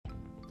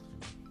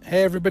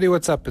Hey everybody,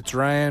 what's up? It's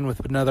Ryan with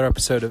another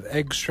episode of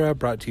Eggstra,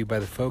 brought to you by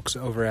the folks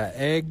over at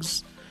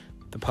Eggs,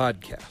 the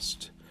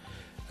podcast.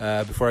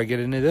 Before I get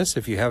into this,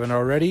 if you haven't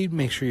already,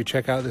 make sure you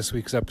check out this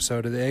week's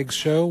episode of The Eggs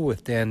Show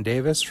with Dan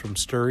Davis from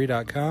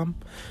Stirry.com.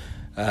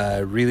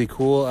 Really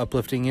cool,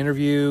 uplifting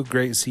interview,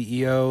 great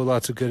CEO,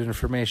 lots of good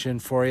information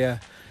for you.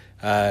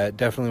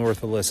 Definitely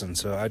worth a listen,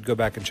 so I'd go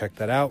back and check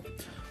that out.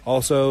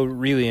 Also,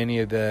 really any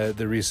of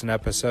the recent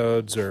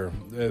episodes or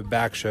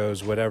back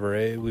shows, whatever,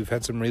 we've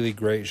had some really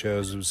great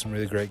shows with some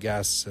really great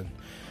guests, and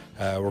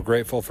we're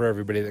grateful for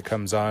everybody that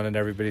comes on, and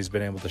everybody's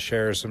been able to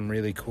share some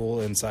really cool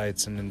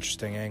insights and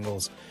interesting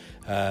angles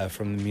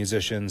from the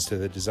musicians to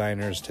the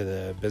designers to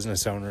the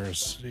business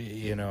owners.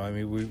 You know, I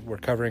mean, we're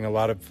covering a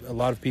lot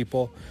of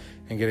people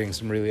and getting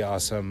some really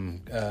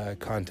awesome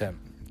content.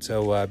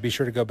 So be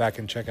sure to go back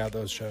and check out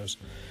those shows.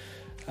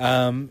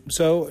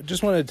 So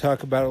just wanted to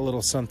talk about a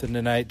little something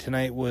tonight.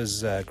 Tonight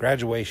was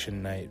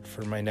graduation night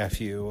for my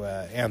nephew,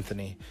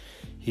 Anthony.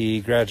 He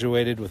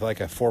graduated with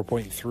like a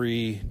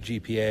 4.3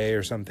 GPA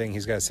or something.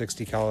 He's got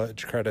 60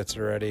 college credits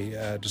already,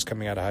 just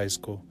coming out of high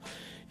school.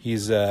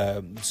 He's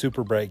a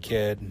super bright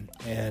kid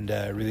and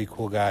a really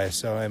cool guy.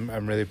 So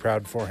I'm really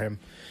proud for him.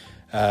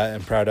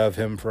 And proud of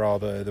him for all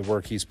the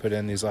work he's put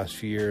in these last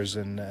few years.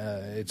 And,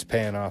 it's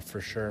paying off for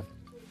sure,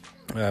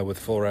 with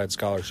full ride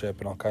scholarship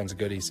and all kinds of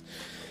goodies.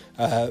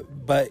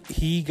 But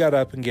he got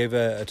up and gave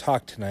a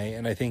talk tonight,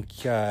 and I think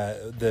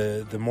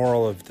the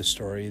moral of the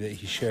story that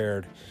he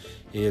shared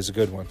is a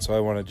good one. So I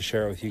wanted to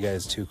share it with you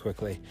guys too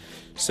quickly.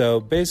 So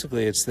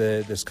basically, it's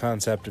this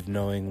concept of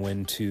knowing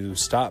when to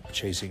stop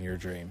chasing your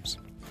dreams,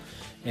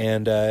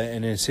 and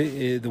it's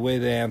the way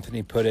that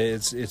Anthony put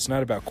it. It's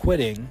not about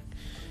quitting.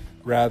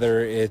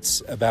 Rather,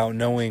 it's about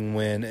knowing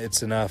when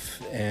it's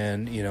enough,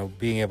 and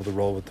being able to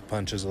roll with the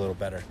punches a little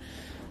better.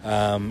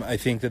 I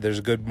think that there's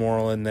a good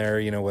moral in there,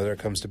 whether it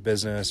comes to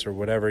business or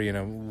whatever,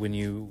 when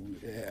you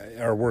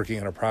are working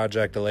on a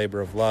project, a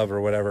labor of love or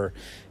whatever,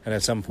 and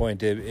at some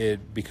point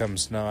it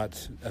becomes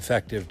not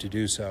effective to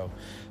do so.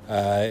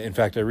 In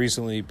fact, I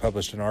recently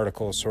published an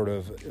article sort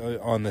of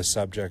on this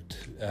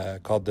subject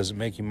called "Does It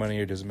Make You Money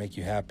or Does It Make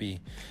You Happy?"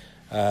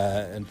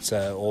 And it's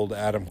an old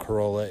Adam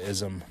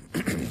Carolla-ism,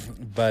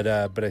 but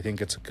I think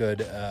it's a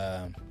good,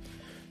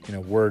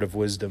 word of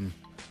wisdom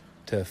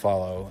to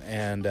follow,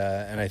 and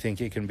I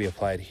think it can be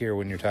applied here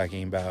when you're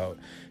talking about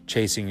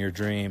chasing your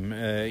dream.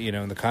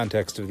 In the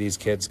context of these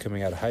kids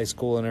coming out of high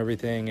school and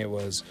everything, it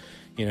was,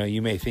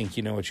 you may think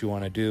you know what you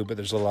want to do, but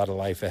there's a lot of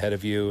life ahead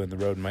of you, and the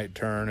road might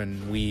turn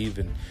and weave,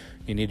 and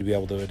you need to be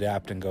able to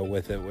adapt and go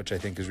with it, which I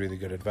think is really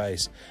good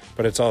advice.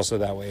 But it's also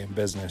that way in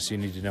business. You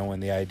need to know when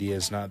the idea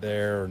is not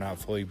there or not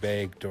fully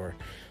baked, or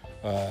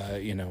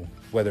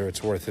whether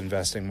it's worth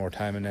investing more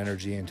time and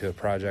energy into a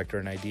project or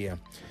an idea.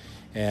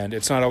 And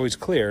it's not always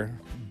clear,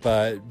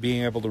 but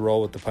being able to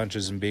roll with the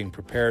punches and being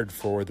prepared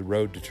for the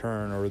road to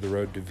turn or the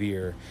road to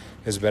veer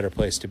is a better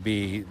place to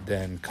be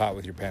than caught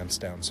with your pants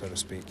down, so to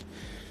speak.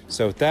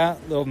 So with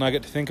that little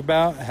nugget to think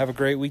about, have a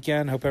great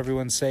weekend. Hope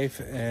everyone's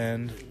safe,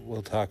 and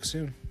we'll talk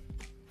soon.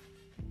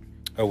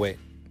 Oh, wait,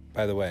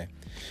 by the way,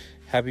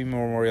 happy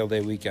Memorial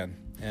Day weekend.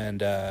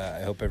 And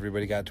I hope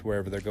everybody got to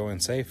wherever they're going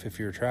safe if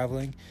you're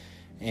traveling.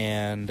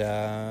 And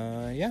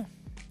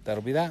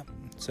that'll be that.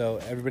 So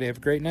everybody have a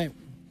great night.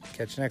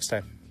 Catch you next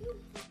time.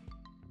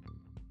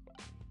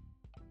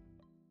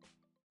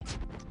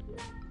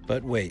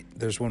 But wait,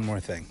 there's one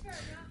more thing.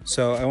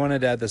 So I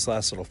wanted to add this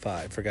last little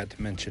thought. I forgot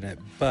to mention it.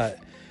 But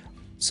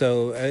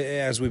so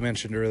as we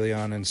mentioned early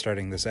on in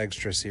starting this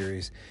extra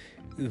series,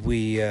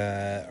 we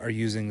are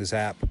using this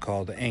app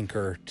called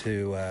Anchor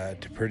to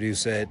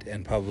produce it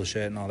and publish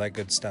it and all that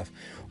good stuff.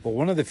 Well,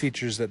 one of the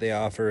features that they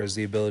offer is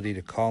the ability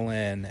to call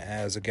in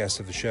as a guest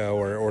of the show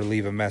or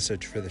leave a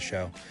message for the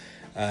show.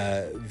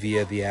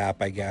 Via the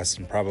app, I guess,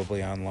 and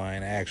probably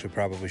online. I actually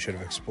probably should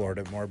have explored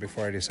it more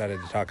before I decided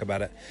to talk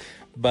about it,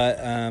 but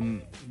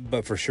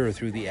for sure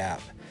through the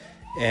app.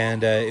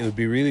 And it would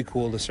be really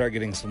cool to start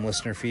getting some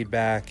listener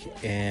feedback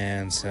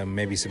and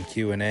maybe some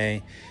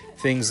Q&A,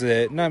 things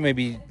that not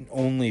maybe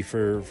only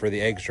for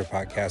the Extra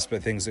podcast,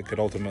 but things that could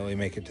ultimately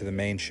make it to the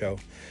main show.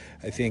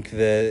 I think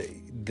that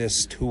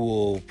this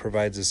tool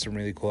provides us some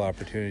really cool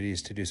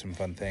opportunities to do some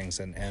fun things,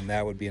 and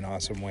that would be an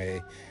awesome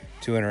way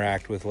to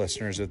interact with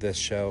listeners of this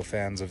show,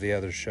 fans of the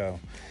other show,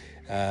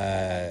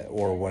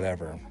 or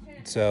whatever.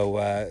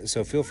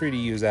 So feel free to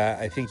use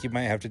that. I think you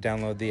might have to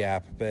download the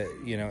app, but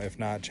if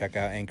not, check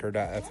out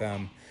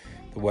Anchor.fm,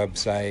 the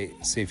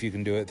website, see if you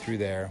can do it through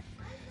there.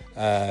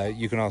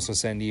 You can also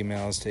send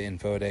emails to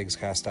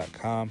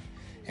info@eggscast.com,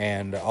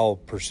 and I'll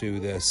pursue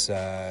this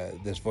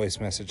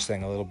voice message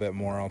thing a little bit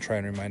more. I'll try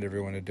and remind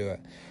everyone to do it.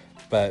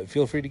 But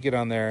feel free to get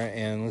on there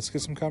and let's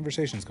get some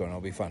conversations going.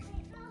 It'll be fun.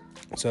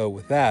 So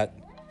with that,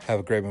 have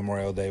a great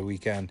Memorial Day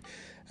weekend.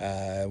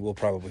 We'll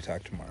probably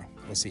talk tomorrow.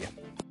 We'll see you.